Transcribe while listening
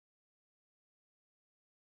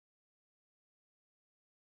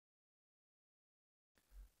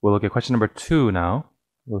We'll look at question number 2 now.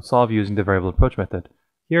 We'll solve using the variable approach method.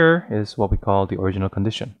 Here is what we call the original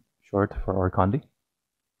condition, short for ORCONDI.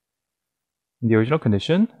 In the original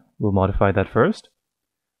condition, we'll modify that first.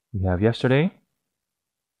 We have yesterday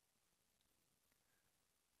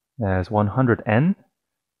as 100n,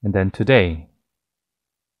 and then today,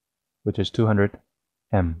 which is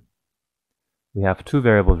 200m. We have two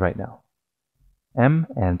variables right now, m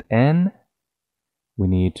and n. We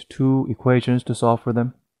need two equations to solve for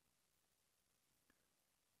them.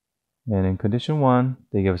 And in condition 1,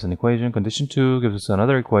 they give us an equation. Condition 2 gives us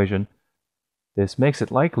another equation. This makes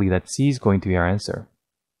it likely that C is going to be our answer.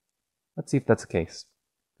 Let's see if that's the case.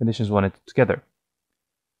 Conditions 1 and 2 together.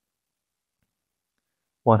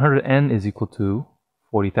 100n is equal to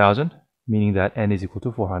 40,000, meaning that n is equal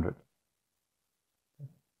to 400.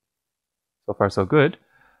 So far, so good.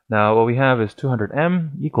 Now, what we have is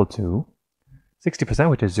 200m equal to 60%,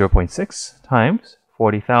 which is 0.6, times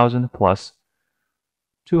 40,000 plus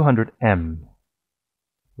 200m,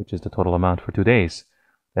 which is the total amount for 2 days.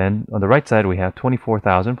 Then on the right side, we have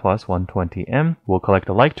 24,000 plus 120m. We'll collect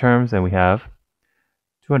the like terms, and we have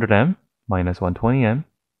 200m minus 120m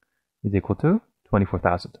is equal to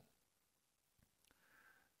 24,000.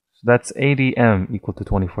 So that's 80m equal to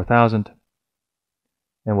 24,000.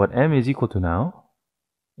 And what m is equal to now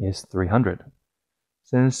is 300.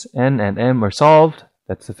 Since n and m are solved,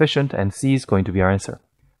 that's sufficient, and C is going to be our answer.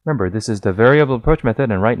 Remember, this is the variable approach method,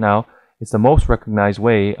 and right now, it's the most recognized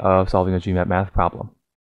way of solving a GMAT math problem.